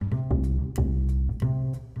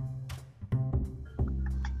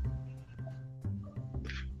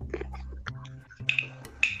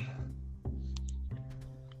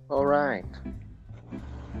All right.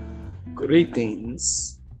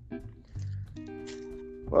 Greetings.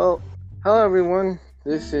 Well, hello everyone.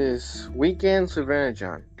 This is Weekends with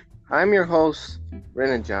Renajon. I'm your host,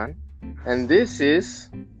 Renajon, and this is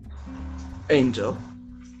Angel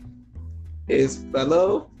is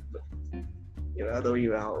fellow. I don't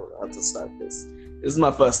even know how to start this. This is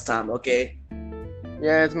my first time, okay?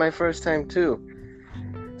 yeah, it's my first time too.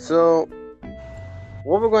 So,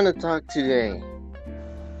 what we're going to talk today?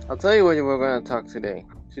 I'll tell you what we're going to talk today.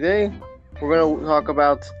 Today, we're going to talk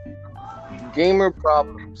about gamer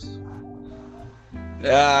problems.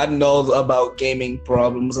 Yeah, I know about gaming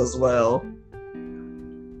problems as well.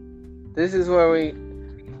 This is where we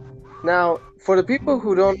Now, for the people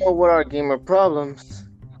who don't know what are gamer problems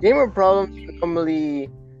are normally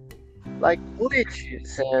like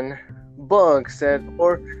glitches and bugs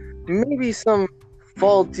or maybe some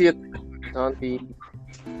faulty equipment on a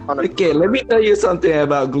Okay, let me tell you something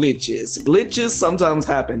about glitches. Glitches sometimes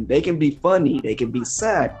happen. They can be funny, they can be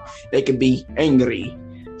sad, they can be angry.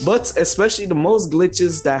 But especially the most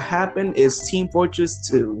glitches that happen is Team Fortress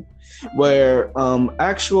 2, where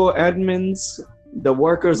actual admins, the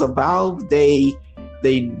workers of Valve, they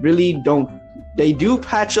really don't, they do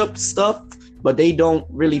patch up stuff, but they don't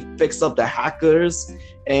really fix up the hackers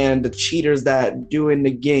and the cheaters that do in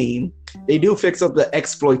the game. They do fix up the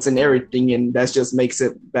exploits and everything, and that just makes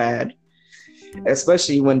it bad.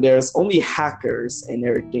 Especially when there's only hackers and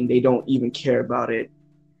everything, they don't even care about it.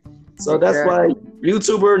 So that's why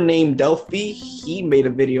YouTuber named Delphi, he made a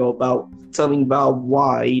video about telling Valve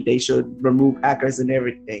why they should remove hackers and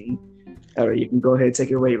everything. Alright, you can go ahead and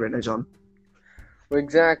take it away, Renajon.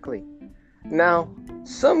 Exactly. Now,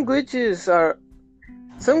 some glitches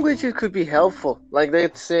could be helpful. Like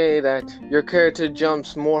they'd say that your character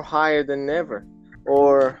jumps more higher than ever,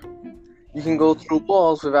 or you can go through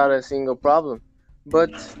walls without a single problem. But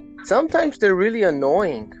sometimes they're really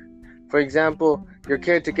annoying. For example, your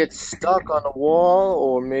character gets stuck on a wall,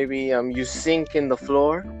 or maybe you sink in the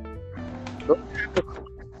floor.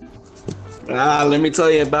 Let me tell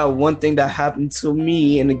you about one thing that happened to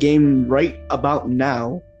me in the game right about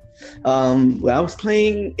now. When I was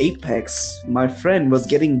playing Apex, my friend was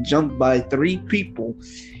getting jumped by 3 people.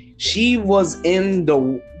 She was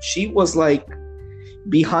like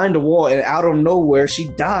behind the wall, and out of nowhere she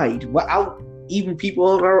died without even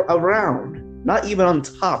people around, not even on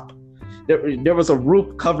top. There was a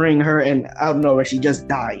roof covering her, and out of nowhere she just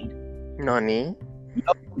died. Nani?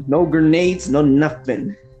 No grenades, no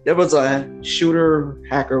nothing. There was a shooter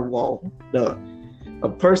hacker wall. A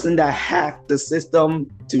person that hacked the system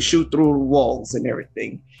to shoot through walls and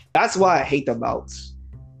everything. That's why I hate the bots.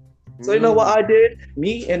 So you know what I did?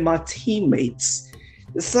 Me and my teammates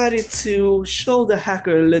decided to show the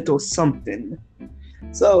hacker a little something.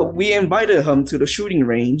 So we invited him to the shooting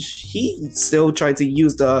range. He still tried to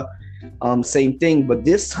use the same thing, but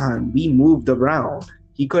this time we moved around.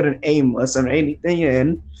 He couldn't aim us or anything,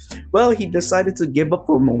 and well, he decided to give up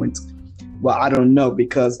for a moment. Well, I don't know,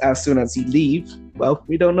 because as soon as he leaves, well,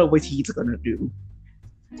 we don't know what he's gonna do.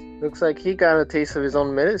 Looks like he got a taste of his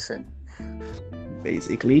own medicine.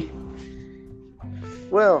 Basically.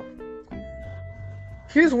 Well,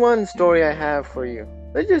 here's one story I have for you.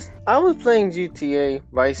 I was playing GTA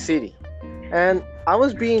Vice City, and I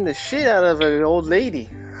was beating the shit out of an old lady.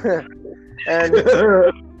 And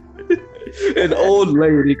an old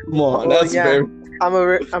lady, come on, that's very.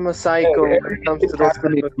 I'm a psycho when it comes to those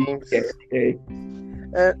type of games. Okay.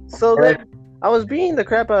 Then I was beating the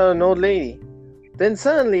crap out of an old lady. Then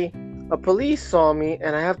suddenly, a police saw me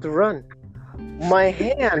and I have to run. My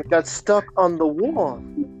hand got stuck on the wall.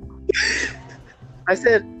 I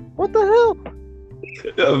said, "What the hell?"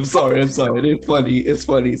 I'm sorry. It's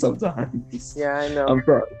funny sometimes. Yeah, I know. I'm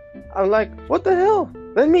sorry. I'm like, "What the hell?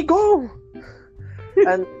 Let me go!"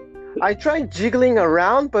 And I tried jiggling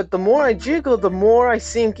around, but the more I jiggle, the more I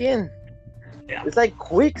sink in. Yeah. It's like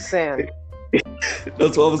quicksand.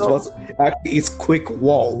 That's what I was supposed to. Actually, it's quick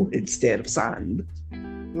wall instead of sand.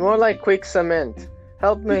 More like quick cement.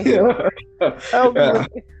 Help me. Help me.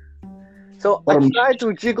 So I tried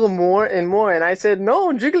to jiggle more and more, and I said,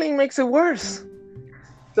 "No, jiggling makes it worse."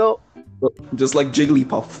 So just like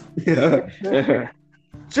Jigglypuff.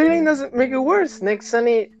 Jiggling doesn't make it worse. Next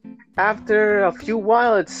Sunday, after a few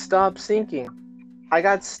while, it stopped sinking. I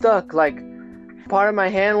got stuck. Like, part of my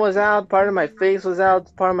hand was out, part of my face was out,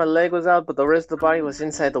 part of my leg was out, but the rest of the body was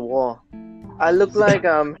inside the wall. I looked like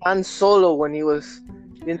Han Solo when he was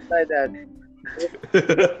inside that.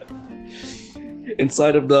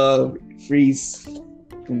 Inside of the freeze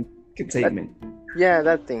containment. Yeah,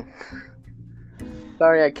 that thing.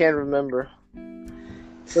 Sorry, I can't remember.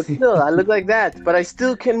 But still, I look like that. But I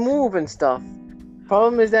still can move and stuff.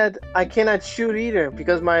 Problem is that I cannot shoot either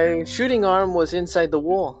because my shooting arm was inside the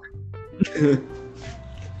wall.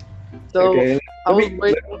 So Okay. I Let was me,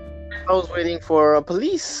 waiting. I was waiting for a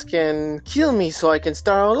police can kill me so I can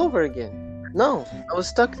start all over again. No, I was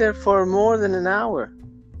stuck there for more than an hour.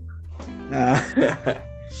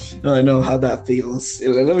 I know how that feels.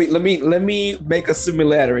 Let me make a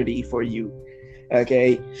similarity for you.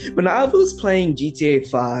 Okay, when I was playing GTA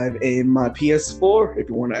 5 in my PS4, if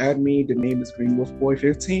you want to add me, the name is Green Wolf Boy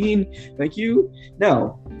 15. Thank you.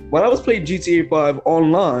 Now, when I was playing GTA 5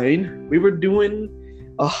 online, we were doing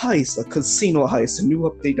a heist, a casino heist, a new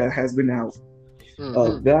update that has been out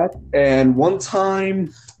of that. And one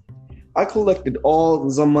time, I collected all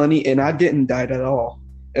the money and I didn't die at all,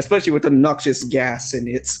 especially with the noxious gas in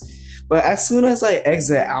it. But as soon as I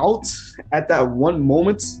exit out at that one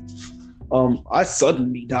moment, I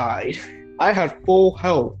suddenly died. I had full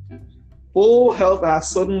health. Full health, and I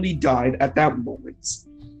suddenly died at that moment.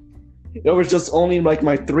 There was just only like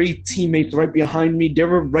my 3 teammates right behind me. They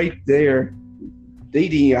were right there. They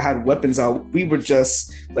didn't had weapons out. We were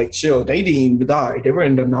just like chill. They didn't even die. They were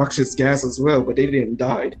in the noxious gas as well, but they didn't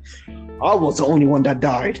die. I was the only one that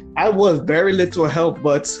died. I was very little health,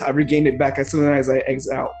 but I regained it back as soon as I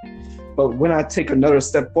exit out. But when I take another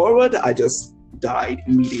step forward, I just died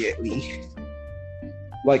immediately.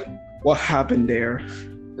 Like, what happened there?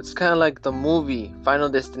 It's kind of like the movie Final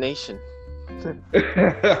Destination.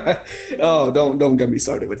 Oh, don't get me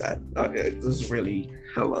started with that. This is really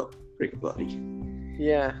freaking bloody.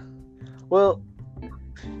 Yeah. Well,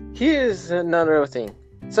 here's another thing.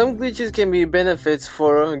 Some glitches can be benefits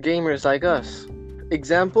for gamers like us.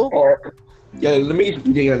 Example? Let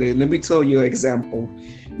me tell you an example.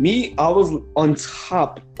 Me, I was on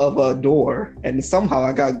top of a door, and somehow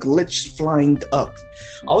I got glitched flying up.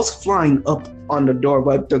 I was flying up on the door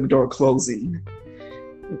with the door closing.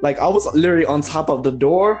 Like, I was literally on top of the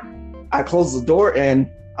door. I closed the door, and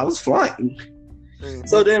I was flying. Mm-hmm.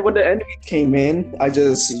 So then when the enemy came in, I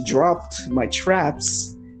just dropped my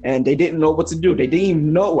traps, and they didn't know what to do. They didn't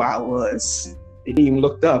even know where I was. They didn't even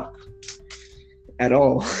look up at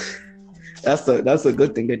all. That's a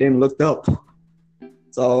good thing. They didn't look up.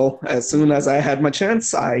 So as soon as I had my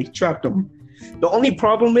chance, I trapped them. The only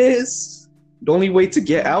problem is, the only way to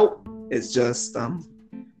get out is just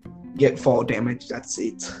get fall damage. That's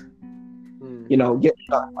it. You know, get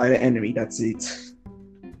shot by the enemy. That's it.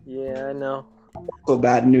 Yeah, I know. So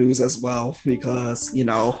bad news as well, because you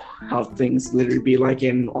know how things literally be like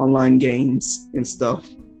in online games and stuff,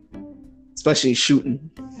 especially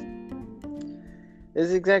shooting.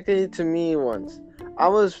 It's exactly to me once. I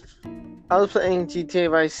was playing GTA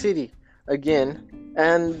Vice City again,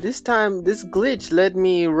 and this time this glitch let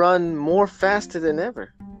me run more faster than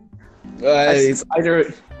ever. It's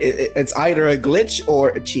either a glitch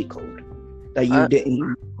or a cheat code that you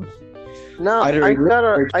didn't. No, I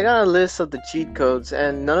got a list of the cheat codes,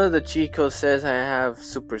 and none of the cheat codes says I have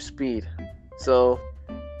super speed. So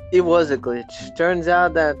it was a glitch. Turns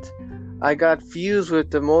out that I got fused with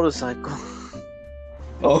the motorcycle.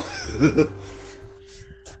 Oh.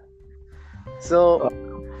 So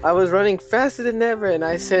I was running faster than ever, and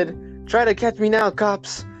I said, "Try to catch me now,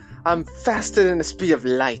 cops! I'm faster than the speed of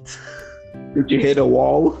light." Did you hit a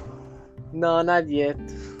wall? No, not yet.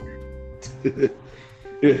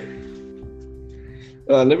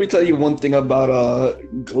 Let me tell you one thing about a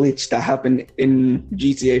glitch that happened in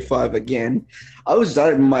GTA 5 again. I was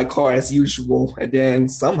driving my car as usual, and then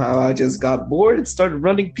somehow I just got bored and started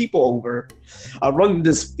running people over. I run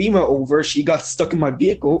this female over, she got stuck in my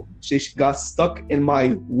vehicle, she got stuck in my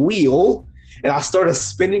wheel, and I started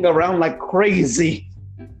spinning around like crazy.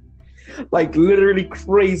 Like literally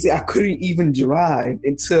crazy. I couldn't even drive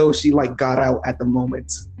until she like got out at the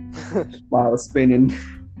moment while I was spinning.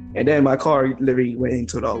 And then my car literally went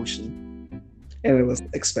into the ocean. And it was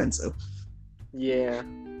expensive. Yeah.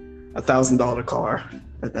 $1,000 car.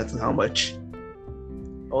 That's how much.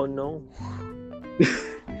 Oh no.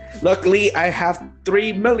 Luckily, I have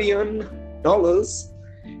 $3 million.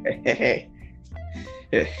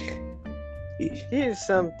 Here's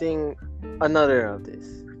something, another of this.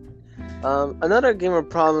 Another gamer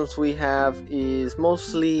problems we have is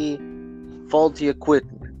mostly faulty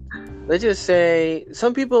equipment. Let's just say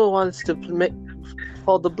some people wants to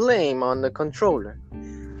fall the blame on the controller.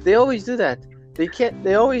 They always do that.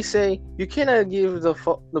 They always say you cannot give the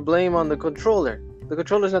blame on the controller. The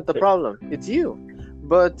controller's not the problem. It's you.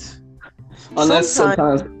 But unless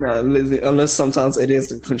sometimes it is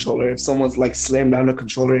the controller. If someone's like slammed down the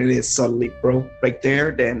controller and it suddenly broke right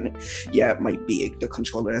there, then yeah, it might be the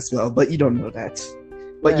controller as well. But you don't know that.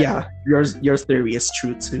 But Yeah. yeah, your theory is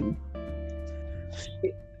true too.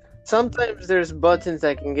 Sometimes there's buttons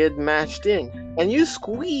that can get mashed in, and you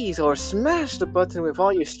squeeze or smash the button with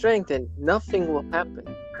all your strength, and nothing will happen.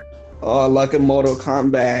 Like in Mortal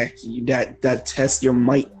Kombat, that test your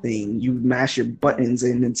might thing. You mash your buttons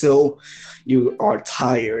in until you are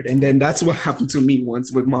tired, and then that's what happened to me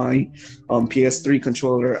once with my PS3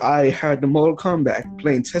 controller. I had the Mortal Kombat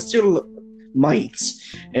playing test your might,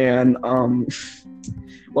 and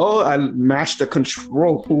well, I mashed the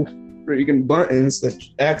control freaking buttons, the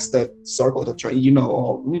X, the circle, the try,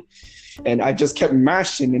 all, and I just kept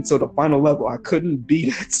mashing until the final level. I couldn't beat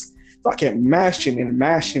it. So I kept mashing and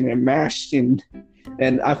mashing and mashing,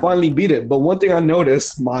 and I finally beat it. But one thing I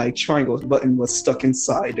noticed, my triangle button was stuck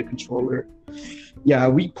inside the controller. Yeah,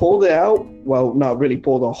 we pulled it out. Well, not really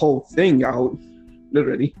pulled the whole thing out,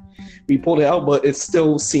 literally. We pulled it out, but it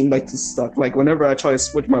still seemed like it's stuck. Like whenever I try to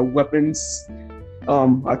switch my weapons,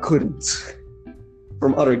 I couldn't.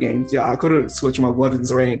 From other games, yeah, I couldn't switch my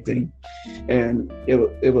weapons or anything, and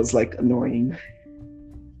it was like annoying.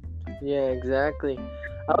 Yeah, exactly.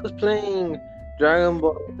 I was playing Dragon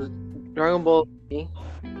Ball Z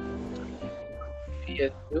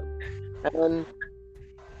PS2, and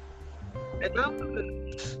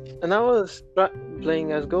and I was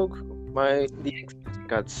playing as Goku. My DX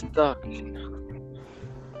got stuck. I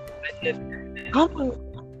said, "Come on,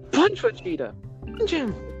 punch Vegeta, punch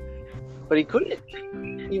him!" But he couldn't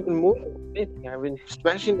even move anything. I've been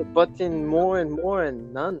smashing the button more and more,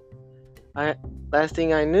 and none. Last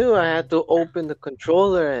thing I knew, I had to open the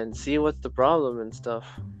controller and see what's the problem and stuff.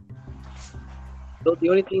 So the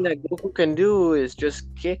only thing that Goku can do is just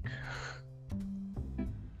kick.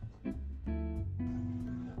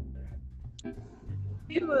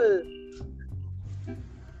 It was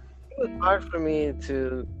hard for me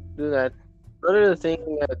to do that. Another thing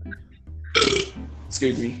that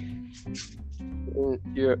Excuse me.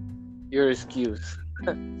 your excuse.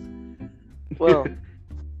 Well,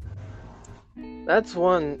 that's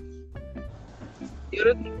one. The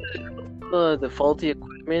other thing the faulty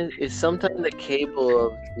equipment is sometimes the cable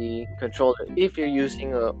of the controller if you're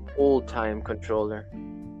using a old time controller.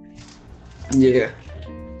 Yeah.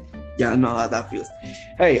 Yeah, I know how that feels.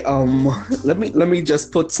 Hey, let me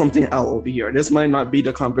just put something out over here. This might not be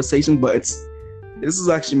the conversation, but this is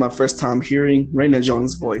actually my first time hearing Raina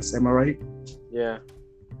Jones' voice. Am I right? Yeah.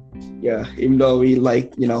 Yeah, even though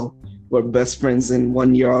we're best friends in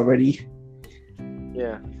 1 year already.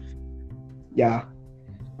 Yeah. Yeah.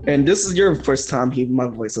 And this is your first time hearing my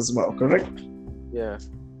voice as well, correct? Yeah.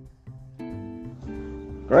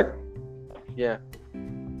 Correct? Yeah.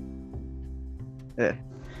 Yeah.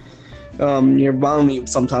 Your volume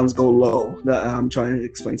sometimes go low. That I'm trying to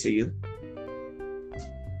explain to you.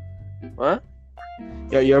 What?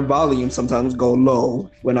 Yeah, your volume sometimes go low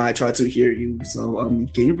when I try to hear you. So,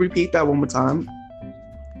 can you repeat that one more time?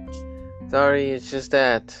 Sorry, it's just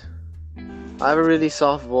that I have a really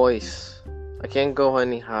soft voice. I can't go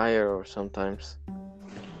any higher or sometimes.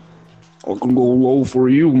 I can go low for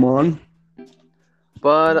you, man.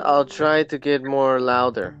 But I'll try to get more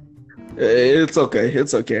louder. It's okay.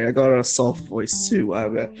 It's okay. I got a soft voice too. I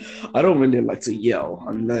don't really like to yell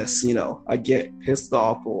unless I get pissed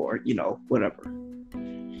off or whatever.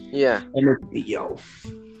 Yeah. I'm not gonna yell.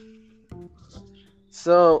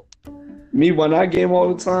 So Me, when I game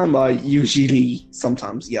all the time, I usually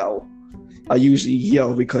sometimes yell. I usually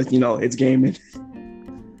yell because it's gaming.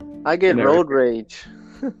 I get Never. road rage.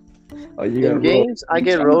 You In got games, I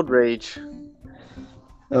get road rage.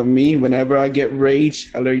 Me, whenever I get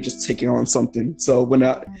rage, I literally just take it on something. So when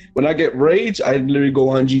I get rage, I literally go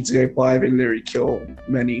on GTA 5 and literally kill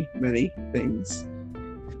many things.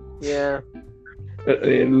 Yeah.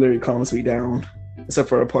 It literally calms me down, except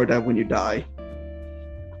for the part that when you die.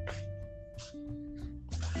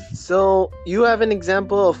 So you have an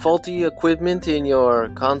example of faulty equipment in your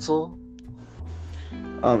console?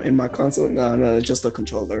 In my console, no, just the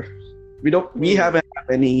controller. We haven't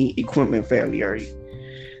had any equipment failure.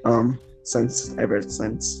 Ever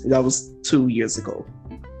since that was 2 years ago.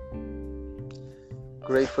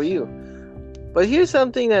 Great for you. But here's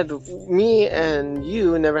something that me and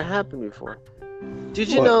you never happened before. Did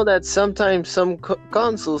you What? know that sometimes some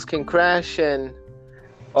consoles can crash and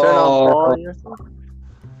turn off all your stuff?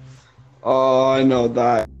 Oh, I know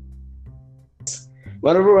that.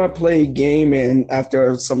 Whenever I play a game and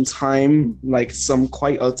after some time, like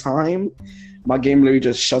quite a time, my game literally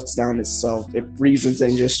just shuts down itself. It freezes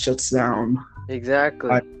and just shuts down.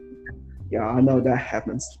 Exactly. Yeah, I know that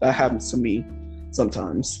happens. That happens to me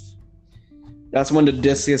sometimes. That's when the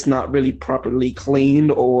disc is not really properly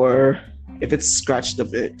cleaned or if it's scratched a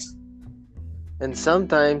bit. and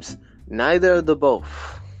sometimes neither of the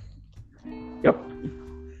both. Yep.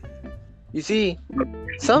 You see, By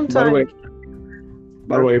the sometimes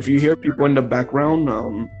way, if you hear people in the background,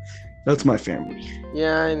 that's my family.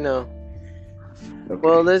 yeah, I know. Okay.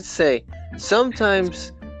 Well, let's say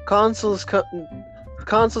sometimes consoles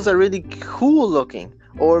are really cool looking,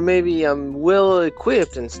 or maybe well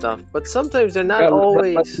equipped and stuff. But sometimes they're not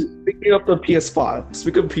always. Speaking of the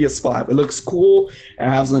PS5, it looks cool. It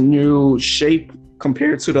has a new shape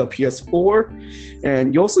compared to the PS4,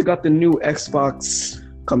 and you also got the new Xbox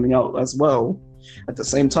coming out as well at the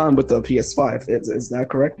same time with the PS5. Is that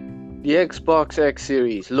correct? The Xbox X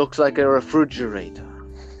Series looks like a refrigerator.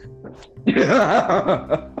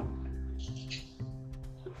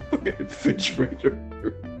 Refrigerator.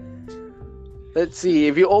 Let's see.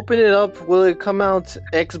 If you open it up, will it come out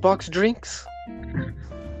Xbox drinks,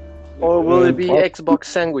 or will it be Xbox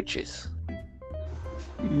sandwiches?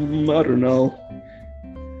 I don't know.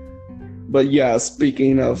 But yeah,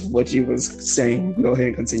 speaking of what you was saying, go ahead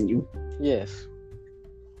and continue. Yes.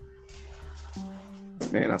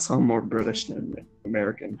 Man, I sound more British than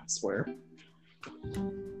American, I swear.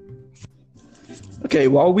 Okay,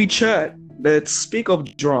 while we chat, let's speak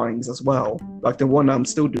of drawings as well, like the one I'm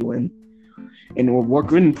still doing, and we're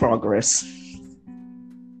work in progress.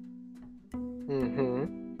 Mm-hmm.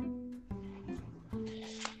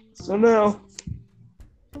 So now,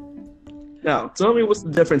 tell me what's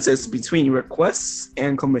the differences between requests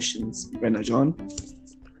and commissions, Rena John.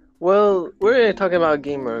 Well, we're talking about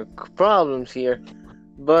gamer problems here,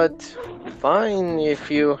 but fine if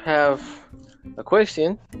you have a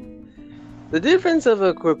question. The difference of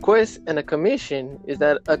a request and a commission is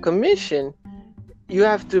that a commission, you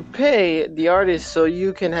have to pay the artist so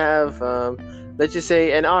you can have, let's just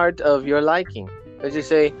say, an art of your liking. Let's just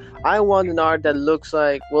say, I want an art that looks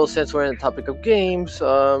like, well, since we're in the topic of games,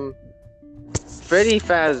 Freddy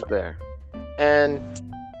Fazbear.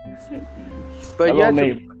 But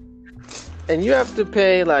you have to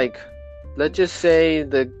pay, like, let's just say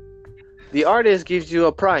the artist gives you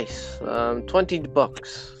a price,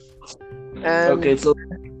 $20. And okay, so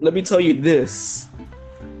let me tell you this.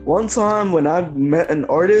 One time when I met an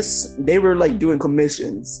artist, they were like doing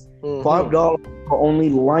commissions. $5 for only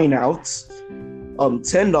line outs,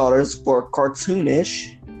 $10 for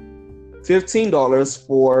cartoonish, $15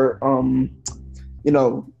 for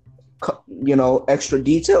extra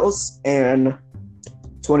details, and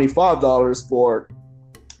 $25 for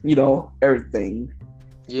everything.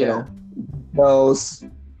 yeah. Those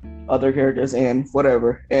other characters and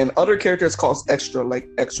whatever, and other characters cost extra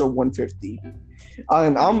 $150,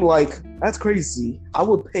 and I'm like, that's crazy. I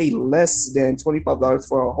would pay less than $25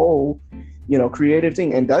 for a whole creative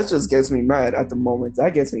thing, and that just gets me mad at the moment.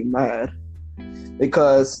 That gets me mad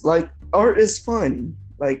because like art is fun,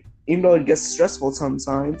 like even though it gets stressful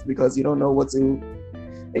sometimes because you don't know what to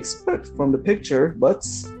expect from the picture, but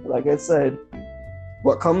like I said,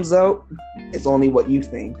 what comes out is only what you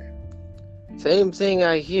think. Same thing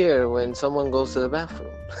I hear when someone goes to the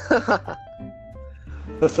bathroom.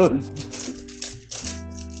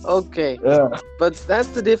 Okay. Yeah. But that's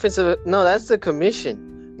the difference of it. No, that's the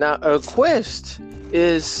commission. Now, a request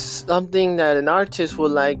is something that an artist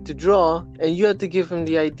would like to draw, and you have to give him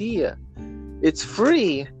the idea. It's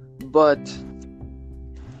free, but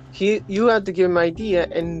you have to give him an idea,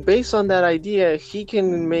 and based on that idea, he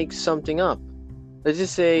can make something up. Let's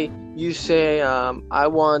just say you say, I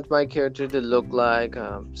want my character to look like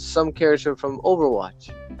some character from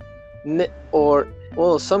Overwatch.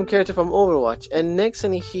 Some character from Overwatch. And next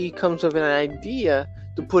thing he comes with an idea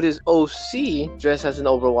to put his OC dressed as an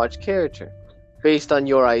Overwatch character based on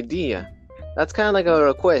your idea. That's kind of like a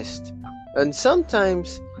request. And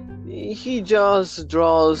sometimes he just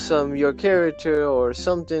draws your character or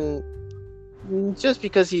something just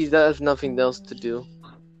because he has nothing else to do.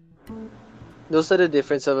 Those are the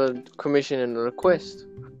difference of a commission and a request.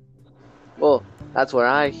 Well, that's what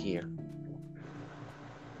I hear.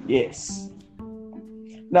 Yes.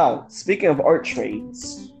 Now, speaking of art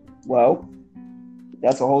trades, well,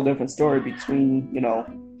 that's a whole different story between,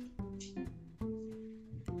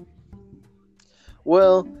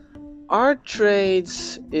 Well, art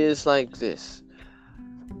trades is like this.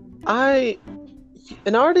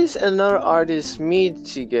 An artist and another artist meet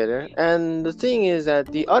together, and the thing is that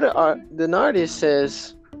the artist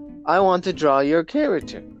says, I want to draw your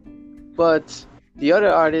character. But the other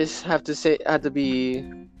artists have to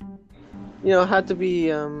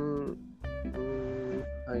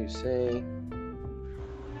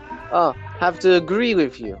agree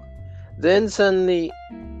with you. Then suddenly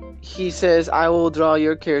he says, I will draw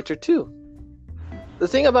your character too. The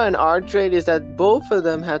thing about an art trade is that both of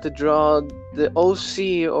them have to draw the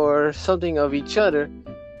OC or something of each other,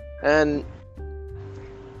 and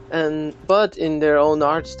but in their own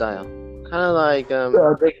art style, kind of like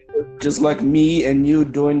Just like me and you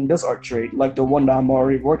doing this art trade, like the one that I'm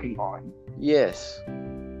already working on. yes.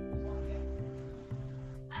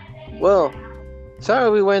 Well, sorry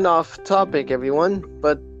we went off topic, everyone,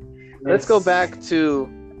 but let's go back to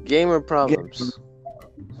gamer problems.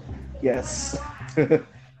 Yes.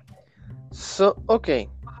 So, okay,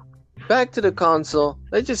 back to the console.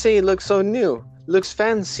 Let's just say it looks so new, looks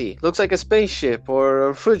fancy, looks like a spaceship or a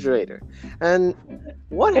refrigerator. And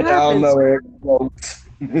what And I don't happens? know where it goes.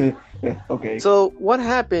 Okay. So what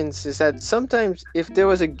happens is that sometimes if there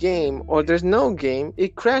was a game or there's no game,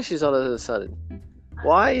 it crashes all of a sudden.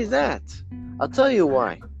 Why is that? I'll tell you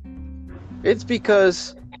why. It's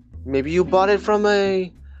because maybe you bought it from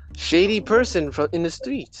a shady person in the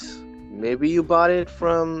streets. Maybe you bought it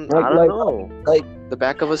from, I don't know, like the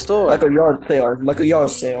back of a store. like a yard sale, like a yard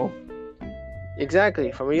sale.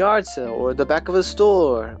 Exactly, from a yard sale or the back of a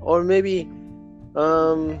store, or maybe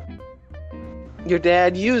your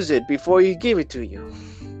dad used it before he gave it to you.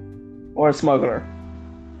 Or a smuggler.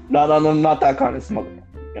 No, not that kind of smuggler.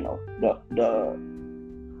 You know, the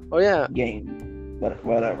Oh yeah, game, but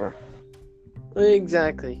whatever.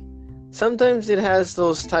 exactly. Sometimes it has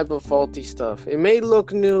those type of faulty stuff. It may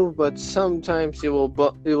look new, but sometimes it will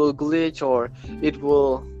glitch or it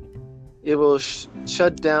will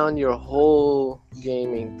shut down your whole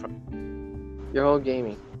gaming.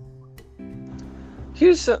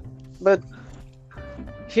 Here's something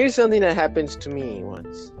that happens to me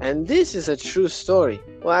once, and this is a true story.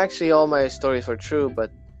 Well, actually, all my stories are true,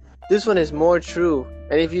 but this one is more true.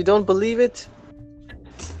 And if you don't believe it,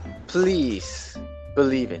 please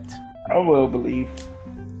believe it. I will believe.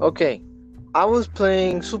 Okay, I was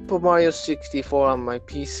playing Super Mario 64 on my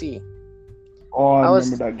PC. Oh, I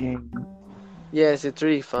was- remember that game. Yes, it's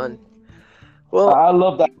really fun. Well, I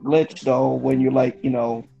love that glitch though, when you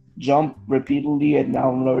jump repeatedly and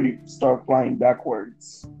now you start flying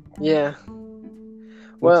backwards. yeah.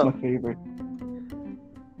 That's Well, my favorite.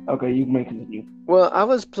 Okay, you may continue. well, I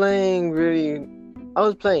was playing.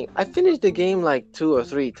 I finished the game like 2 or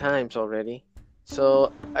 3 times already.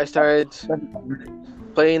 So I started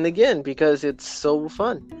playing again because it's so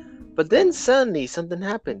fun. But then suddenly something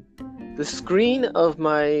happened. The screen of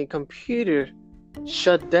my computer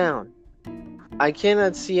shut down. I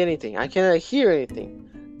cannot see anything. I cannot hear anything.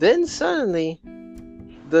 Then suddenly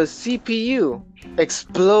the CPU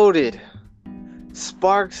exploded.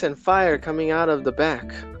 Sparks and fire coming out of the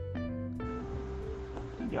back.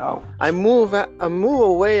 Yo. I move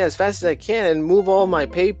away as fast as I can and move all my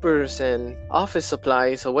papers and office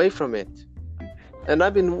supplies away from it. And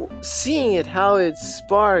I've been seeing it, how it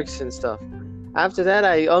sparks and stuff. After that,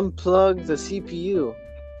 I unplugged the CPU,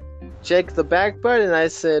 checked the back part, and I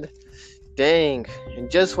said, dang, and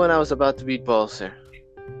just when I was about to beat Bowser.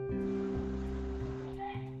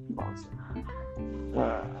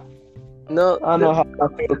 No, I know how I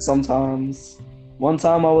feel sometimes. One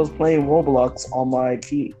time I was playing Roblox on my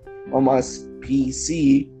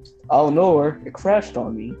PC. Out of nowhere, it crashed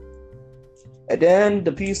on me. And then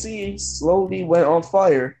the PC slowly went on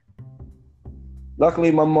fire.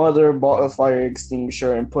 Luckily, my mother bought a fire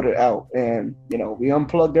extinguisher and put it out. And, we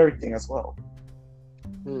unplugged everything as well.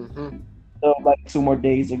 Mm-hmm. So, like 2 more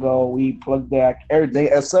days ago, we plugged back everything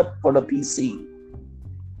except for the PC.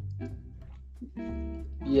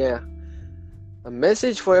 Yeah. A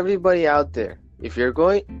message for everybody out there. If you're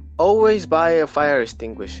going, always buy a fire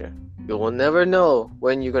extinguisher. You will never know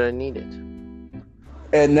when you're gonna need it.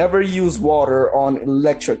 And never use water on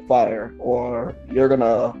electric fire, or you're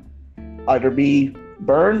gonna either be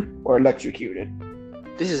burned or electrocuted.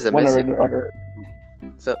 This is a One or message. the other.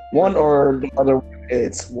 So, One or the other,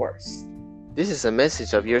 it's worse. this is a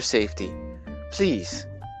message of your safety. Please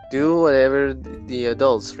do whatever the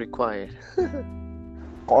adults require.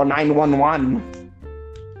 Call 911.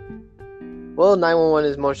 Well, 911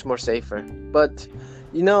 is much more safer, but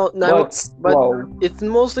But it's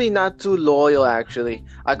mostly not too loyal actually.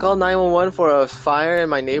 I called 911 for a fire in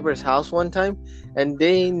my neighbor's house one time, and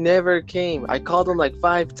they never came. I called them like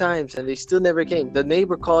 5 times, and they still never came. The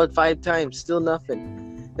neighbor called 5 times, still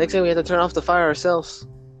nothing. Next time we had to turn off the fire ourselves.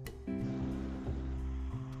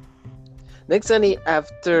 Next Sunday,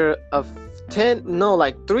 after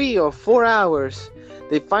 3 or 4 hours,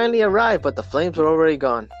 they finally arrived, but the flames were already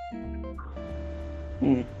gone.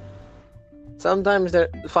 Hmm. Sometimes the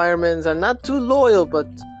firemen are not too loyal, but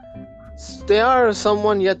they are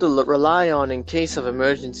someone you have to rely on in case of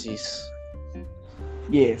emergencies.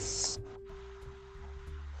 Yes.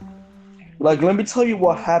 Like, let me tell you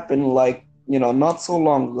what happened like not so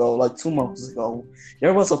long ago, like 2 months ago,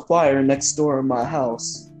 there was a fire next door in my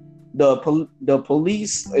house. The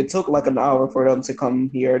police, it took like an hour for them to come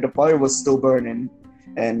here. The fire was still burning,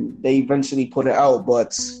 and they eventually put it out.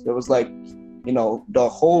 But there was like, the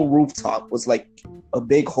whole rooftop was like a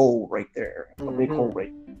big hole right there, a big hole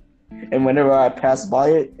right. And whenever I pass by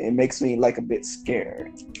it, it makes me like a bit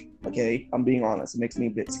scared. Okay, I'm being honest. It makes me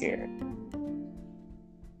a bit scared.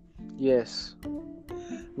 Yes,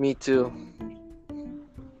 me too.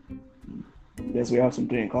 Guess we have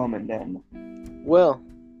something in common then. Well,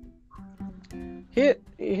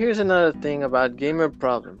 here's another thing about gamer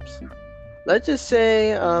problems. Let's just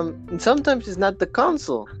say, sometimes it's not the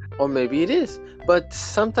console, or maybe it is, but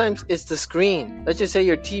sometimes it's the screen. Let's just say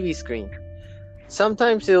your TV screen.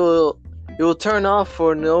 Sometimes it will turn off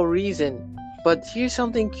for no reason. But here's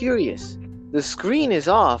something curious. The screen is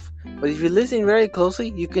off, but if you listen very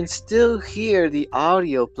closely, you can still hear the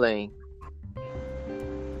audio playing.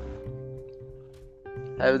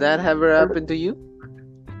 Have that ever happened to you?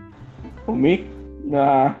 For me?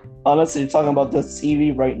 Nah. Unless you're talking about the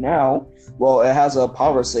TV right now. Well, it has a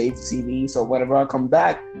power save TV, so whenever I come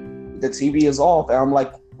back, the TV is off, and I'm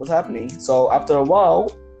like, what's happening? So after a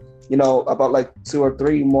while, about like 2 or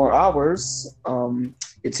 3 more hours,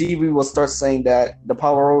 your TV will start saying that the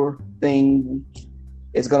power thing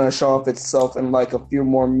is gonna show off itself in like a few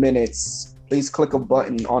more minutes. Please click a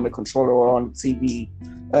button on the controller or on the TV.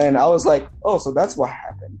 And I was like, oh, so that's what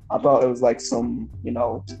happened. I thought it was like some,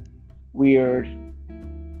 weird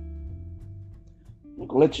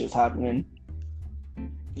glitches happening.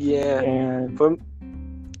 Yeah. And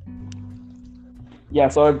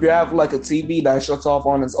so if you have like a TV that shuts off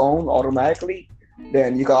on its own automatically,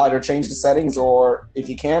 then you can either change the settings, or if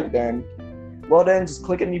you can't, then just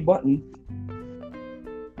click any button.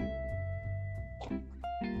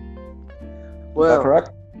 Well, is that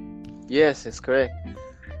correct? Yes, it's correct.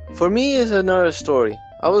 For me, it's another story.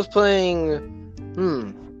 I was playing,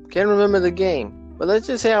 can't remember the game, but let's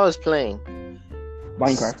just say I was playing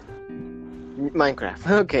Minecraft,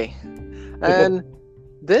 okay. And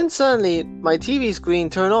then suddenly my TV screen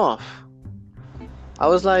turned off. I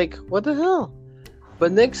was like, what the hell?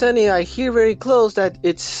 But next Sunday I hear very close that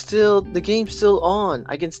the game's still on.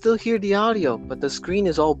 I can still hear the audio, but the screen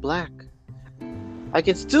is all black. I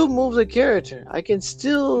can still move the character. I can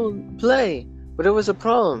still play, but there was a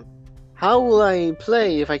problem. How will I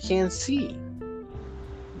play if I can't see?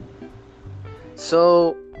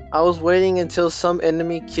 So I was waiting until some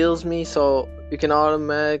enemy kills me, so you can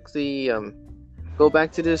automatically go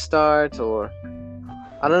back to the start, or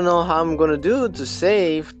I don't know how I'm gonna do to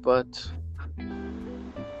save, but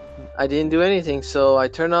I didn't do anything. So I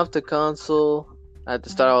turned off the console. I had to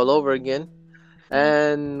start all over again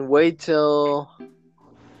and wait till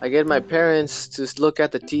I get my parents to look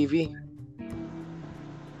at the TV.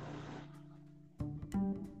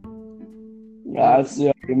 Yeah, I see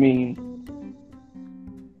what you mean.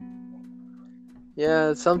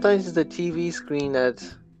 Yeah, sometimes it's the TV screen that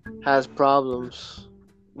has problems.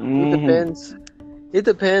 Mm-hmm. It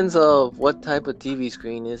depends of what type of TV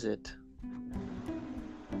screen is it.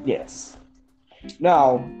 Yes.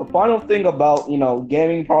 Now, the final thing about,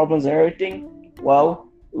 gaming problems and everything, well,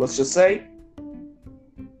 let's just say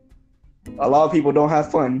a lot of people don't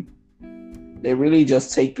have fun. They really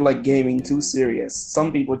just take like gaming too serious.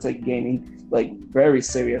 Some people take gaming like very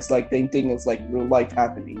serious, like they think it's like real life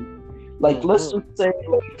happening. Like let's just say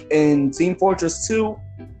like in Team Fortress 2,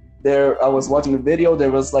 I was watching a video,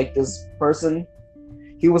 there was like this person,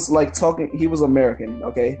 he was like talking, he was American,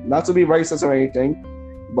 okay? Not to be racist or anything,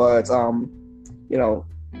 but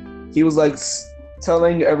he was like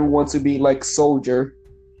telling everyone to be like soldier,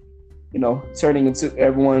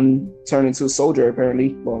 everyone turned into a soldier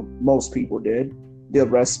apparently. Well, most people did. The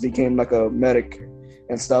rest became like a medic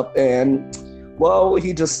and stuff. And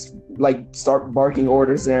he just like start barking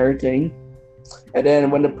orders and everything. And then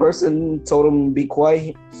when the person told him to be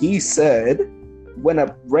quiet, when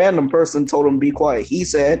a random person told him to be quiet, he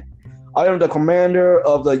said, "I am the commander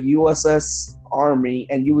of the USS Army,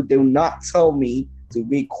 and you do not tell me to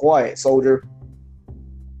be quiet, soldier."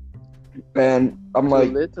 And I'm Too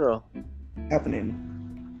like, literal. happening.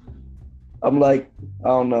 I'm like, I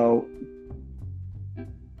don't know.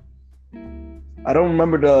 I don't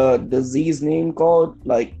remember the Z's name called,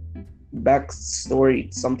 like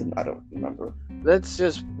backstory something. I don't remember. Let's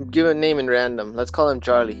just give a name in random. Let's call him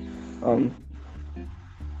Charlie.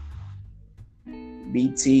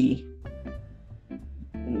 BT.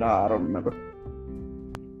 Nah, I don't remember.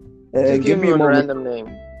 Just give me a random name.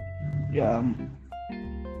 Yeah.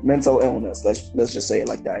 Mental illness. Let's just say it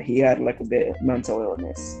like that. He had like a bit of mental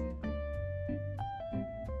illness.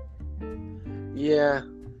 Yeah,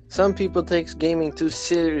 some people take gaming too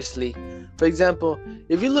seriously. For example,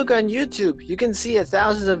 if you look on YouTube, you can see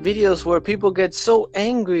thousands of videos where people get so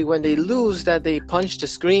angry when they lose that they punch the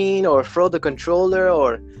screen or throw the controller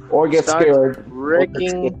or Or get start scared. Or get wrecking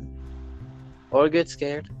scared. or get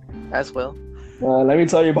scared as well. Let me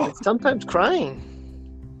tell you about. And sometimes crying.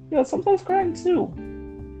 Yeah, sometimes crying too.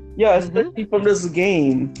 Yeah, Mm-hmm. especially from this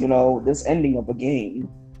game. This ending of a game.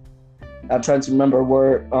 I'm trying to remember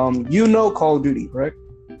where. Call of Duty, correct?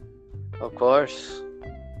 Of course.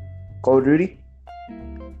 Call of Duty.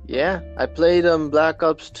 Yeah, I played Black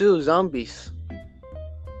Ops 2 Zombies.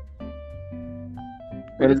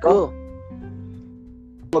 Pretty cool.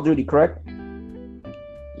 Call of Duty, correct?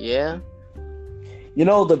 Yeah. You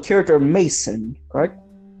know the character Mason, correct?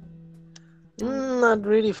 Not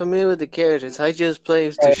really familiar with the characters. I just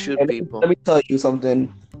play to shoot And people. let me tell you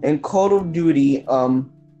something. In Call of Duty,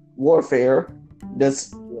 Warfare,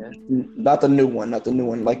 this not the new one,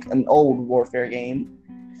 like an old Warfare game.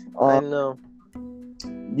 I know.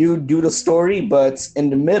 You do the story, but in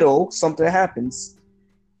the middle, something happens.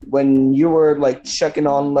 When you were like checking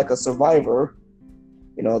on like a survivor,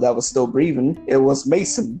 that was still breathing. It was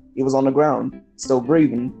Mason. He was on the ground, still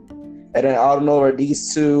breathing. And then out of nowhere,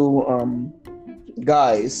 these two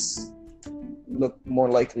guys look more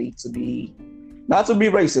likely to be not to be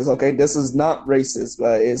racist. Okay, this is not racist,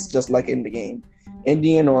 but it's just like in the game,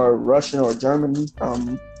 Indian or Russian or German.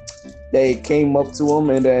 They came up to him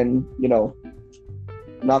and then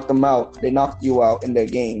knocked them out. They knocked you out in their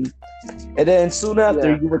game, and then soon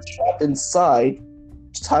after you were trapped inside,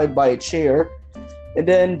 tied by a chair. And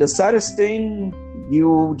then the saddest thing,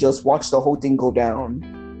 you just watch the whole thing go down.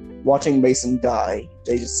 Watching Mason die.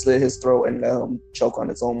 They just slit his throat and let him choke on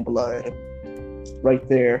his own blood. Right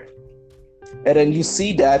there. And then you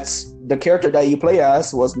see that the character that you play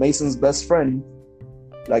as was Mason's best friend.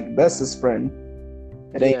 Like bestest friend.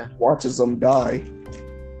 And then he watches him die.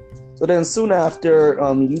 So then soon after,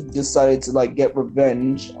 you decided to like get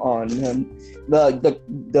revenge on him.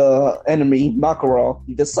 The enemy, Makarov,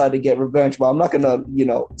 you decided to get revenge, but I'm not gonna,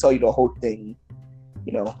 tell you the whole thing,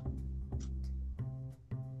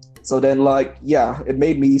 So then, it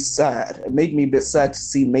made me sad. It made me a bit sad to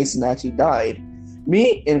see Mason actually died.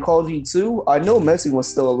 Me, in Call of Duty 2, I know Mason was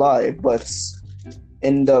still alive, but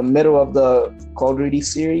in the middle of the Call of Duty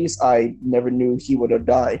series, I never knew he would have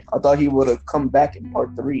died. I thought he would have come back in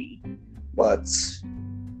Part 3, but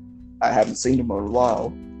I haven't seen him in a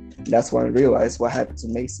while. That's when I realized what happened to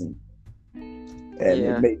Mason. And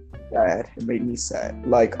it made me sad. It made me sad.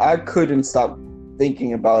 Like, I couldn't stop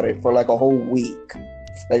thinking about it for like a whole week.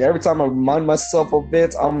 Like, every time I remind myself of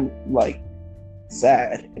it, I'm like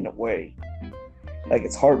sad in a way. Like,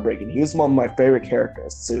 it's heartbreaking. He was one of my favorite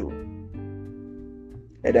characters too.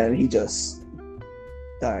 And then he just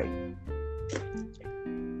died.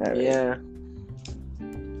 Yeah.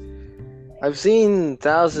 I've seen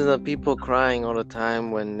thousands of people crying all the time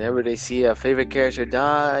whenever they see a favorite character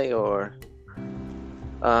die, or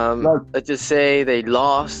let's just say they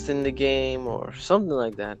lost in the game or something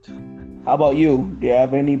like that. How about you? Do you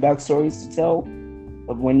have any backstories to tell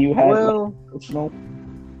of when you had emotional?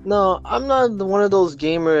 No, I'm not one of those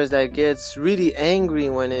gamers that gets really angry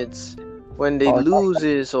when they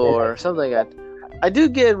loses or something like that. I do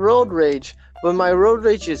get road rage, but my road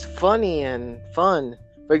rage is funny and fun.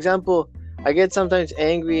 For example, I get sometimes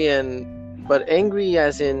angry, but angry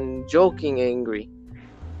as in joking angry.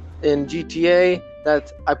 In GTA,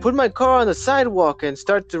 that I put my car on the sidewalk and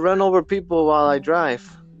start to run over people while I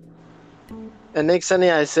drive. And next Sunday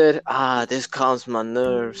I said, this calms my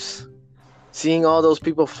nerves. Seeing all those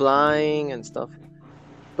people flying and stuff.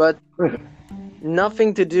 But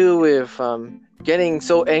nothing to do with getting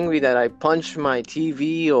so angry that I punch my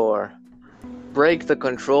TV or break the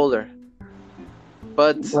controller.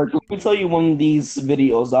 But let me tell you one of these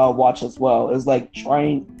videos I'll watch as well. Is like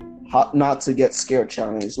trying not to get scared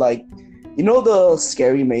challenge. Like, the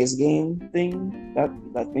scary maze game thing?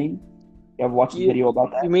 That thing? You ever watched a video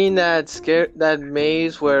about that? You mean that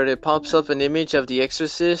maze where it pops up an image of the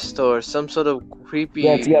Exorcist or some sort of creepy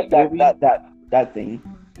that thing.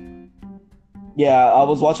 Yeah, I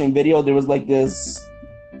was watching a video. There was like this,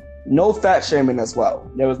 no fat shaming as well.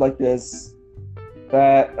 There was like this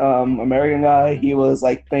fat American guy. He was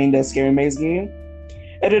like playing that scary maze game,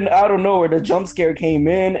 and then out of nowhere, the jump scare came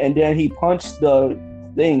in, and then he punched the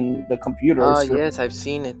computer. Oh yes, I've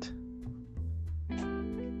seen it.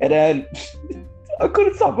 And then I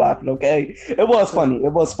couldn't stop laughing. Okay, it was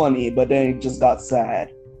funny, but then it just got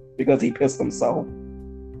sad because he pissed himself.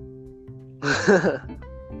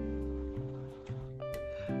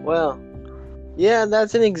 Well, yeah,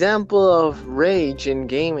 that's an example of rage in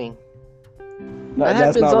gaming. That That's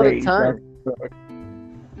happens not all the rage. time.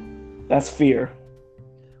 That's fear.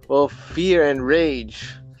 Well, fear and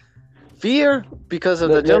rage. Fear because of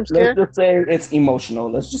the Let, jump let's scare. just say it's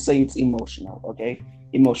emotional. Let's just say it's emotional, okay?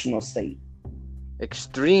 Emotional state.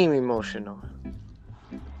 Extreme emotional.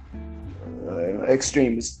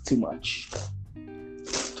 Extreme is too much.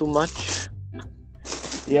 Too much.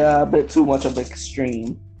 Yeah, a bit too much of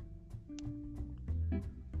extreme.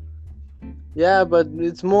 Yeah, but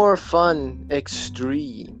it's more fun.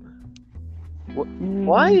 Extreme.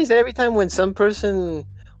 Why is every time when some person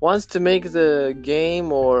wants to make the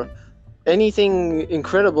game or anything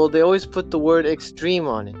incredible, they always put the word extreme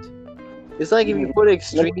on it? It's like if you put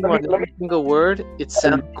extreme on every single word, it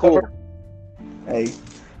sounds cool. Hey,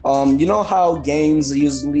 you know how games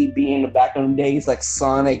usually be in the back in the days, like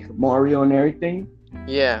Sonic, Mario, and everything?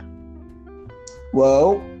 Yeah,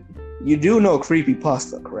 Well, you do know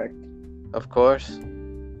Creepypasta, correct? of course.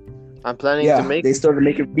 I'm planning to Yeah, make. they started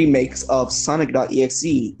making remakes of Sonic.exe,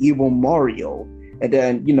 Evil Mario, and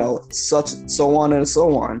then so on and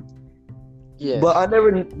so on. Yes. But I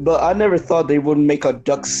never thought they would make a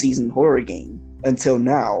Duck Season horror game until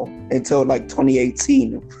now, until like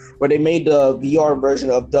 2018, where they made the VR version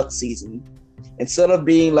of Duck Season. Instead of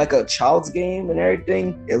being like a child's game and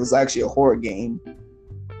everything, it was actually a horror game.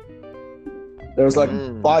 There was like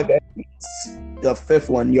 5 endings. The 5th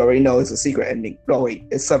one, you already know, is a secret ending. No, wait,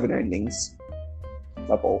 it's 7 endings.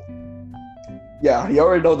 Level. Yeah, you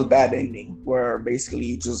already know the bad ending, where basically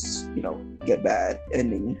you just, get bad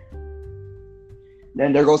ending.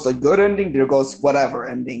 Then there goes the good ending, there goes whatever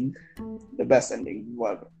ending. The best ending,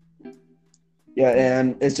 whatever. Yeah,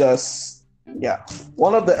 and it's just,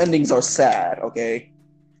 one of the endings are sad, okay?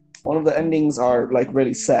 One of the endings are like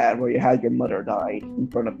really sad, where you had your mother die in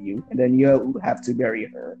front of you, and then you have to bury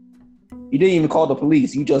her. You didn't even call the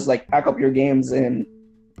police. You just like pack up your games and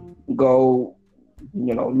go,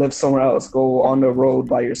 live somewhere else. Go on the road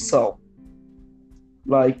by yourself.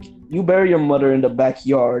 Like, you bury your mother in the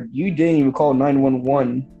backyard. You didn't even call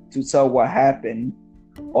 911 to tell what happened.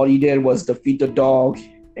 All you did was defeat the dog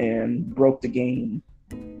and broke the game,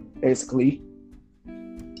 basically.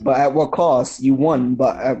 But at what cost? You won,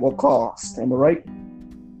 but at what cost? Am I right?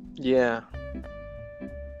 Yeah.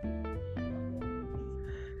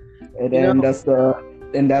 And then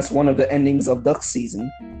that's one of the endings of Duck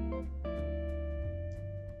Season.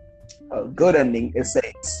 A good ending is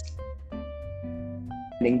safe.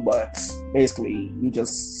 But basically you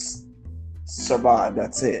just survive.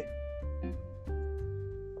 That's it.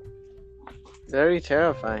 Very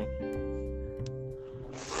terrifying.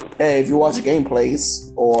 Hey, if you watch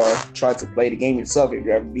gameplays or try to play the game yourself, if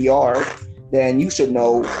you have VR, then you should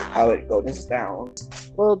know how it goes down.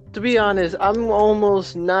 Well, to be honest, I'm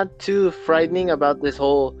almost not too frightening about this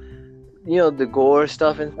whole, the gore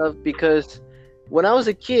stuff and stuff, because when I was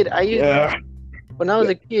a kid, I used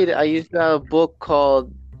to have a book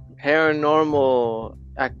called Paranormal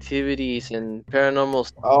Activities and Paranormal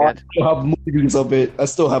stuff. Oh, I still have movies of it. I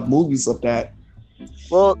still have movies of that.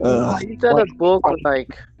 Well, I used to have a book it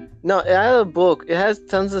had a book. It has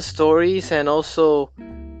tons of stories and also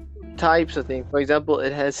types of things. For example,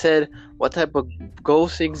 it has said what type of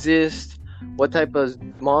ghosts exist, what type of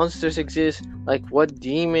monsters exist, like what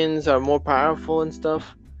demons are more powerful and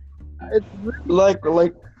stuff. It's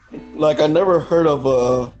really... like I never heard of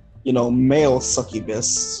a male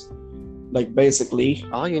succubus. Like, basically.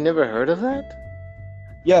 Oh, you never heard of that?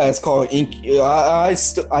 Yeah, it's called Ink.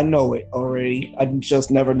 I know it already. I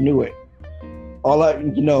just never knew it.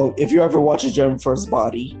 If you ever watch a Jennifer's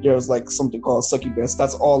Body, there's like something called succubus.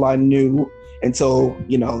 That's all I knew until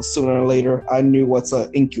sooner or later I knew what's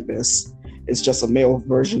an incubus. It's just a male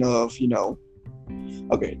version of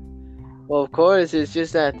Okay. Well, of course, it's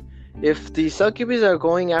just that if the succubus are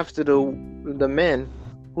going after the men,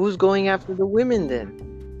 who's going after the women then?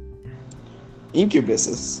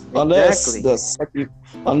 Incubuses. Exactly.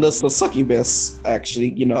 Unless the succubus actually,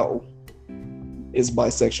 is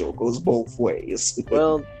bisexual, goes both ways.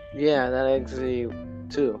 Well, yeah, that actually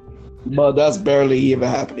too. But that's barely even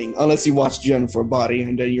happening unless you watch Jennifer Body,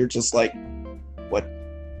 and then you're just like, what?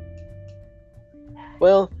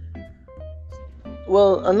 Well,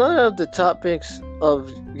 another of the topics of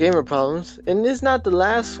gamer problems, and it's not the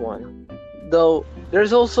last one, though.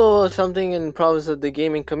 There's also something in problems of the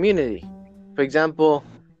gaming community. For example,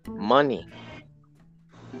 money.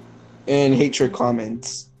 And hatred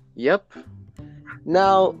comments. Yep.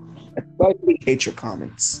 Now, especially hatred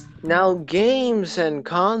comments. Now, games and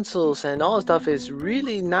consoles and all stuff is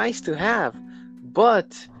really nice to have,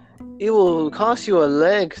 but it will cost you a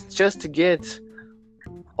leg just to get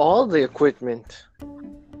all the equipment.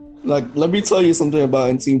 Like, let me tell you something about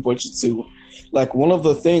in Team Fortress 2. Like one of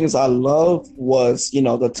the things I love was,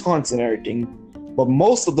 the taunts and everything. But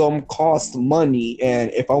most of them cost money,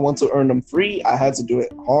 and if I want to earn them free, I had to do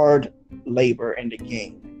it hard labor in the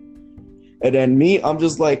game. And then me, I'm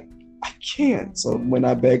just like, I can't. So when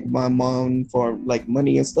I begged my mom for like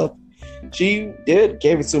money and stuff, she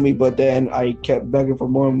gave it to me, but then I kept begging for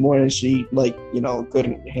more and more, and she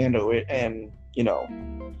couldn't handle it, and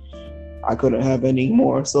I couldn't have any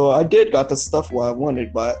more. So I did got the stuff what I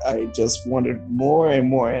wanted, but I just wanted more and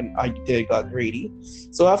more, and I did got greedy.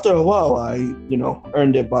 So after a while, I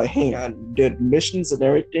earned it by hand, did missions and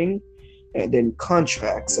everything, and then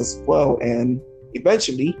contracts as well, and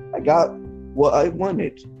eventually I got what I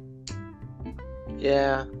wanted.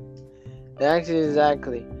 Yeah, actually,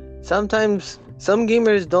 exactly. Sometimes some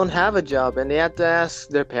gamers don't have a job and they have to ask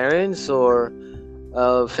their parents or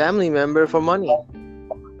a family member for money.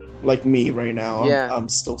 Like me right now, Yeah. I'm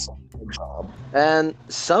still searching a job. And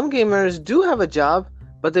some gamers do have a job,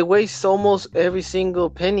 but they waste almost every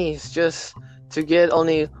single pennies just to get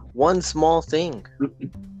only one small thing.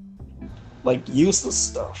 Like useless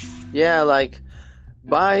stuff. Yeah, like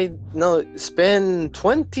spend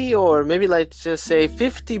 20 or maybe like just say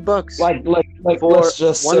 $50 Like for let's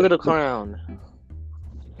just one say, little crown.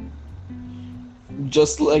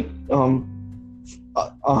 just like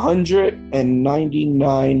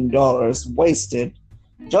 $199 wasted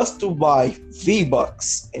just to buy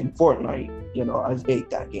V-Bucks in Fortnite. I hate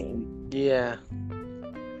that game. Yeah.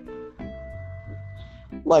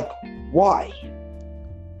 Like, why?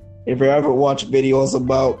 If you ever watch videos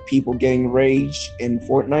about people getting rage in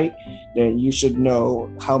Fortnite, then you should know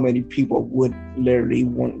how many people would literally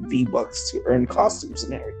want V-Bucks to earn costumes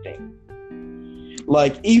and everything.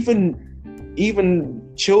 Like, even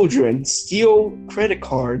children steal credit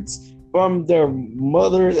cards from their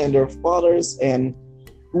mothers and their fathers and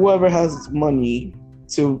whoever has money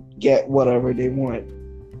to get whatever they want.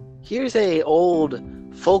 Here's a old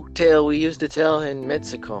folk tale we used to tell in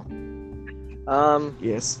Mexico.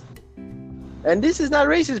 Yes. And this is not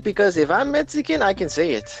racist because if I'm Mexican, I can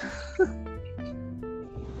say it.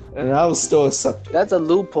 And I was still accepted. That's a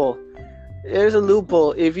loophole. There's a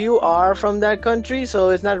loophole. If you are from that country, so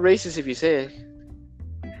it's not racist if you say it.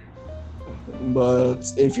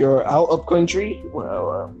 But if you're out of country,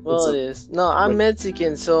 Well, it is. No, I'm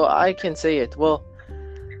Mexican, so I can say it. Well,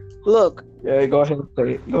 look. Yeah, go ahead and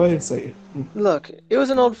say it. Go ahead and say it. Look, it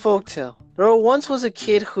was an old folktale. There once was a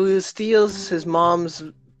kid who steals his mom's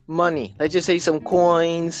money. Let's just say some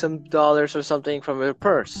coins, some dollars or something from her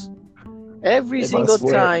purse. Every single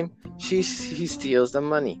time he steals the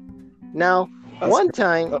money. Now, one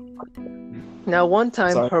time,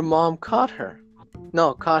 Sorry. her mom caught him.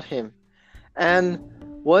 And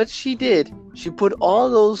what she did, she put all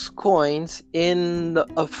those coins in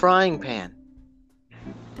a frying pan.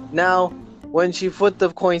 Now, when she put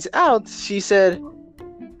the coins out, she said,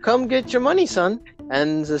 "Come get your money, son."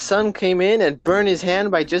 And the son came in and burned his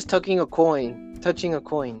hand by just touching a coin.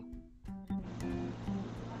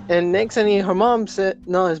 And next thing his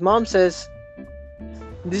mom says,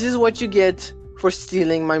 "This is what you get for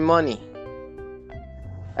stealing my money."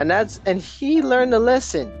 And he learned a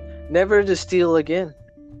lesson, never to steal again.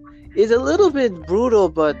 It's a little bit brutal,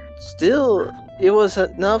 but still, it was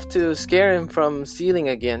enough to scare him from stealing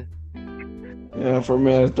again. Yeah, for a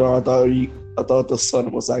minute there, I thought the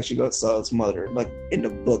son was actually going to sell his mother, like in the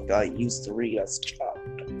book I used to read as a child.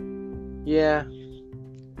 Yeah.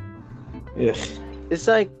 Yeah. It's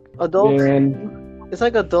like adults. And It's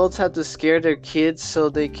like adults have to scare their kids so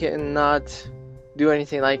they cannot do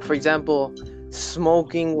anything. Like, for example,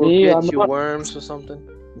 smoking will get you worms or something.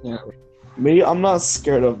 Yeah. Me, I'm not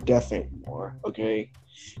scared of death anymore. Okay.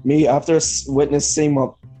 Me, after witnessing my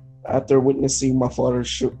father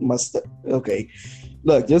shoot my step. Okay.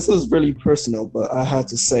 Look, this is really personal, but I had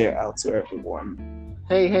to say it out to everyone.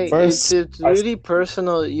 Hey, First, it's really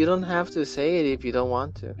personal. You don't have to say it if you don't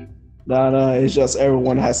want to. No, it's just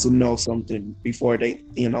everyone has to know something before they,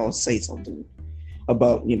 say something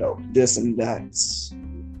about, this and that.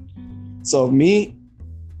 So me,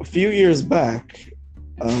 a few years back,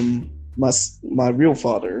 my real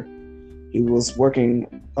father, he was working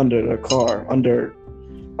under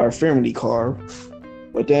our family car,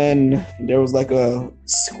 but then there was like a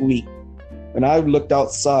squeak. When I looked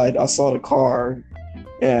outside, I saw the car,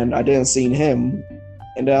 and I didn't see him,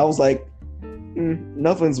 and then I was like,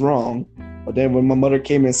 nothing's wrong. But then when my mother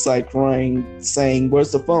came inside crying, saying,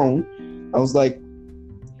 "Where's the phone?" I was like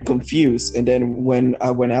confused. And then when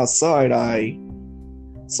I went outside, I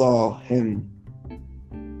saw him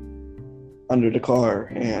under the car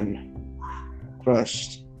and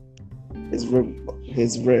crushed. His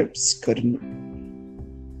ribs couldn't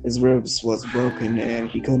his ribs was broken and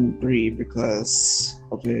he couldn't breathe because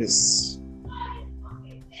of his.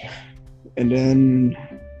 And then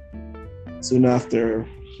soon after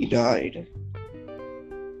he died.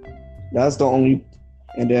 That's the only.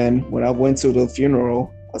 And then when I went to the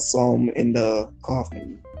funeral, I saw him in the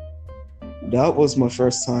coffin. That was my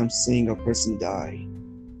first time seeing a person die.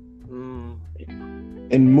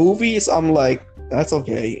 In movies, I'm like, that's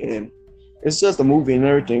okay, and it's just a movie and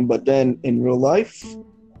everything. But then in real life,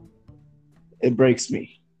 it breaks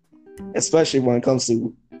me, especially when it comes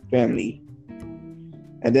to family.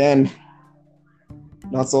 And then,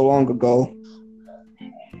 not so long ago,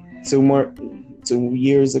 2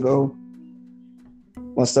 years ago,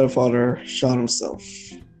 my stepfather shot himself.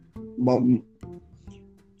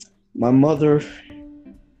 My mother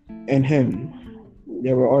and him,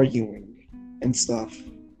 they were arguing and stuff.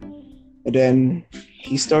 And then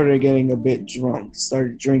he started getting a bit drunk,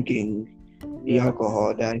 started drinking the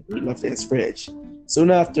alcohol that he left in his fridge.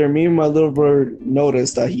 Soon after, me and my little brother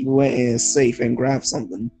noticed that he went in his safe and grabbed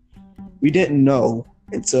something. We didn't know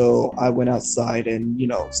until I went outside and,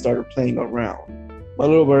 started playing around. My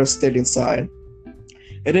little brother stayed inside.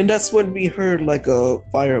 And then that's when we heard like a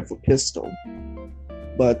fire of a pistol.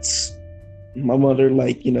 But my mother,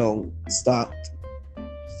 stopped.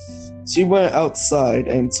 She went outside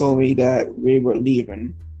and told me that we were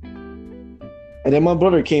leaving. And then my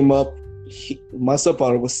brother came up. My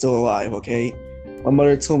stepfather was still alive, okay? My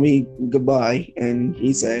mother told me goodbye, and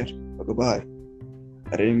he said, goodbye.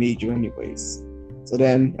 I didn't need you anyways. So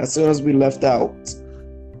then, as soon as we left out,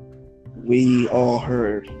 we all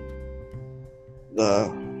heard the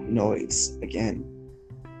noise again.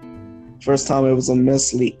 First time it was a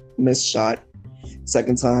miss shot.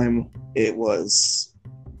 Second time it was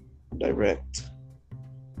direct.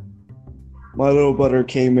 My little brother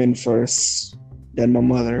came in first, then my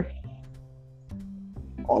mother.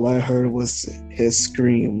 All I heard was his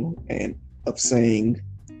scream and of saying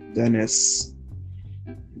Dennis,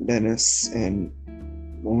 and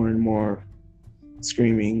more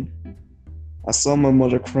screaming. I saw my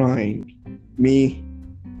mother crying.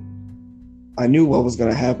 I knew what was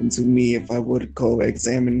gonna happen to me if I would go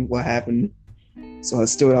examine what happened, so I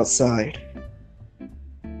stood outside.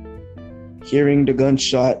 Hearing the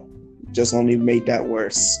gunshot just only made that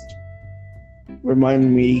worse.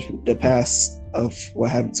 Reminded me the past of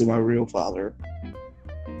what happened to my real father.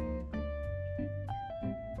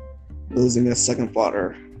 Losing a second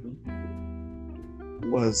father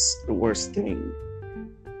was the worst thing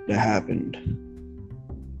that happened.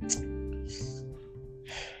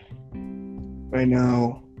 Right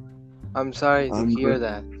now, I'm sorry to hear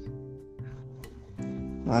that.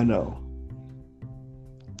 I know.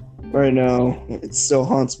 Right now, it still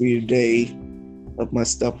haunts me today of my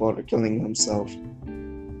stepfather killing himself.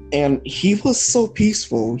 And he was so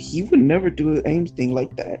peaceful. He would never do anything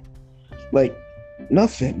like that. Like,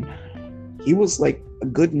 nothing. He was like a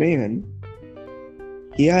good man.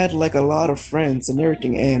 He had like a lot of friends and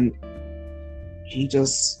everything, and he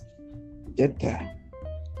just did that.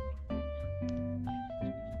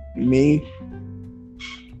 Me,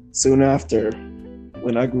 soon after,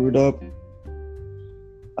 when I grew up,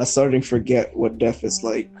 I started to forget what death is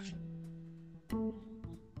like.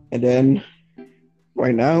 And then,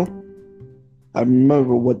 right now, I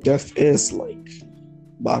remember what death is like,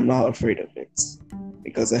 but I'm not afraid of it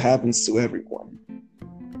because it happens to everyone.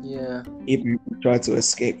 Yeah. Even if you try to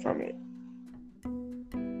escape from it.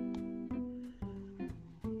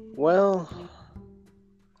 Well,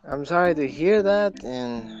 I'm sorry to hear that,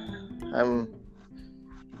 and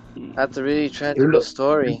that's a really tragic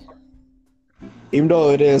story. Even though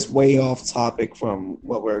it is way off topic from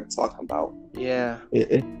what we're talking about. Yeah.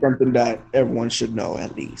 It's something that everyone should know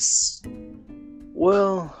at least.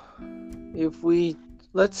 Well,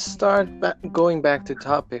 let's start going back to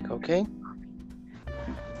topic, okay?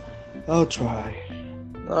 I'll try.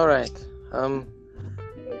 All right.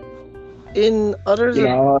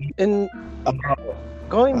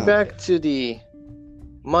 Going back to the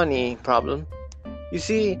money problem, you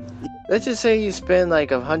see, let's just say you spend like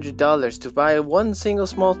 $100 to buy one single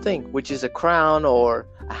small thing, which is a crown or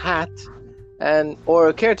a hat, or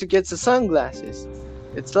a character gets the sunglasses.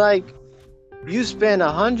 It's like you spend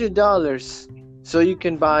 $100 so you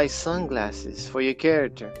can buy sunglasses for your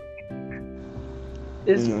character.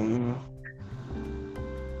 It's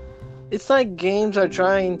like games are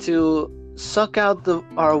trying to suck out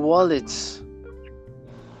our wallets.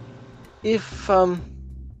 If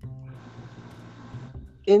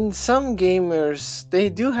in some gamers, they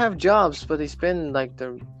do have jobs, but they spend like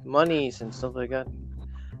their monies and stuff like that.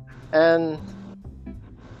 And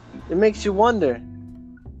it makes you wonder,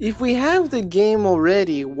 if we have the game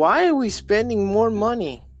already, why are we spending more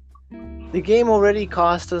money? The game already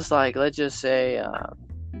cost us, like, let's just say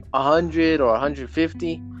 100 or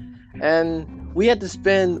 150, and we had to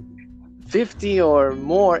spend 50 or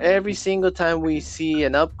more every single time we see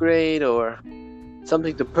an upgrade or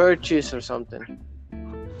something to purchase or something.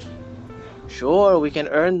 Sure, we can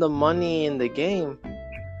earn the money in the game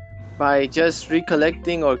by just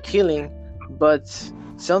recollecting or killing, but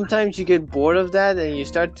sometimes you get bored of that and you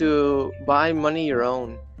start to buy money your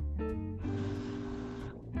own.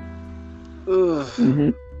 Ugh.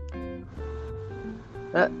 Mm-hmm.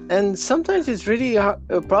 And sometimes it's really a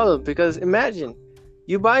problem, because imagine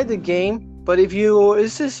you buy the game, but if you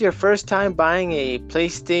is this your first time buying a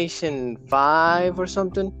PlayStation 5 or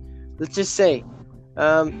something, let's just say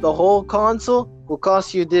the whole console will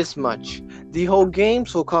cost you this much, the whole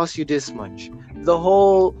games will cost you this much, the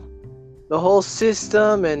whole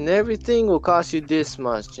system and everything will cost you this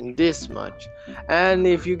much and this much, and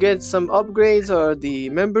if you get some upgrades or the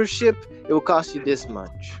membership, it will cost you this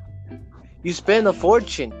much. You spend a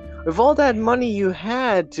fortune. With all that money you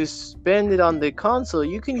had to spend it on the console,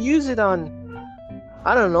 you can use it on,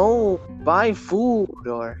 I don't know, buy food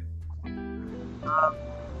or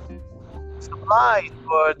supplies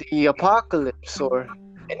for the apocalypse or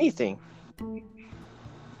anything.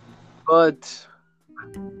 But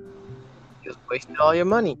just wasted all your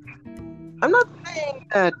money. I'm not saying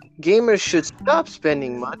that gamers should stop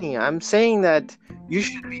spending money. I'm saying that you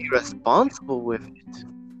should be responsible with it.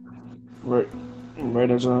 Right,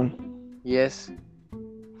 John. Yes.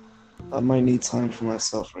 I might need time for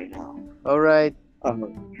myself right now. All right.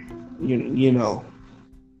 You know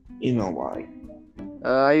why.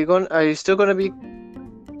 Are you still gonna be?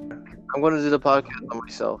 I'm gonna do the podcast by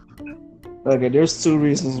myself. Okay, there's two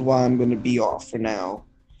reasons why I'm gonna be off for now.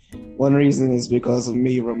 One reason is because of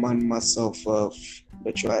me reminding myself of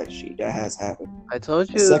the tragedy that has happened. I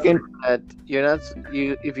told you Second, that you're not.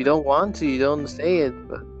 If you don't want to, you don't say it.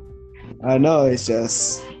 But I know it's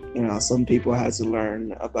just, some people had to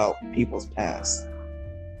learn about people's past.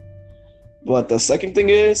 But the second thing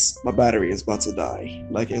is, my battery is about to die.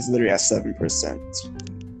 Like, it's literally at 7%.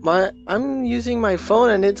 I'm using my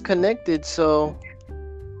phone and it's connected, so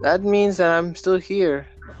that means that I'm still here.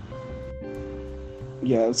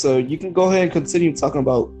 Yeah, so you can go ahead and continue talking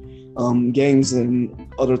about games and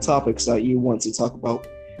other topics that you want to talk about.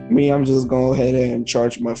 Me, I'm just going to go ahead and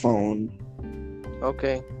charge my phone.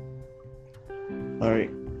 Okay. All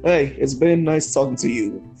right. Hey, it's been nice talking to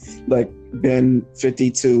you. Like, been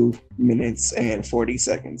 52 minutes and 40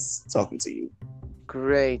 seconds talking to you.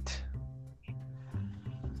 Great.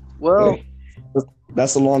 Well, hey,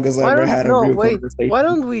 that's the longest I ever had a real conversation. Why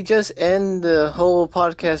don't we just end the whole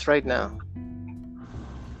podcast right now?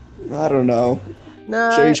 I don't know.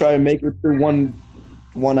 Nah. Should we try to make it through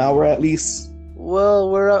one hour at least?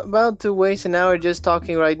 Well, we're about to waste an hour just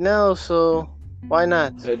talking right now, so why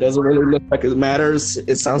not? It doesn't really look like it matters.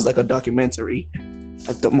 It sounds like a documentary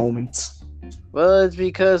at the moment. Well, it's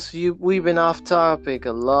because we've been off topic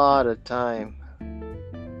a lot of time.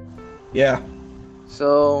 Yeah.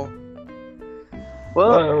 So,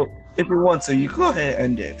 well, if you want to, you go ahead and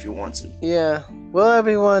end it if you want to. Yeah. Well,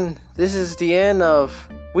 everyone, this is the end of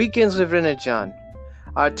Weekends with Renajan.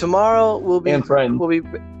 Tomorrow we'll be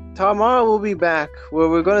back where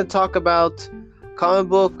we're going to talk about comic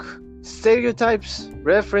book stereotypes,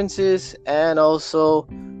 references, and also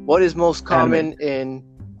what is most common in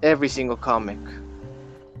every single comic.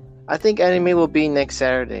 I think anime will be next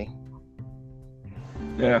Saturday.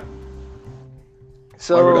 Yeah.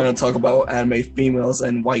 So we're going to talk about anime females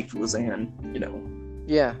and waifus and,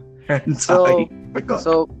 Yeah.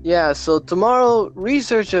 So tomorrow,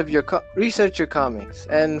 research your comics,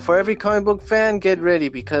 and for every comic book fan, get ready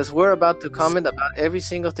because we're about to comment about every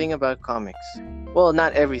single thing about comics. Well,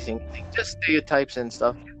 not everything, just stereotypes and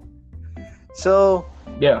stuff. So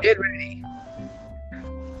get ready.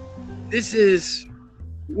 This is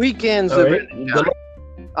Weekends with Renajan.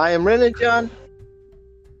 I am Renajan.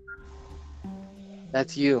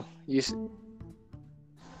 That's you.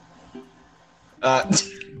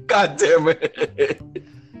 God damn it.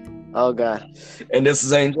 Oh God. And this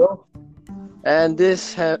is Angel. And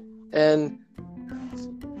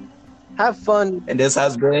have fun. And this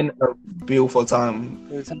has been a beautiful time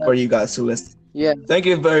for you guys to listen. Yeah. Thank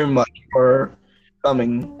you very much for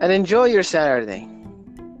coming. And enjoy your Saturday.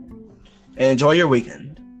 And enjoy your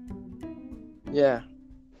weekend. Yeah.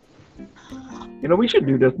 We should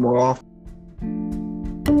do this more often.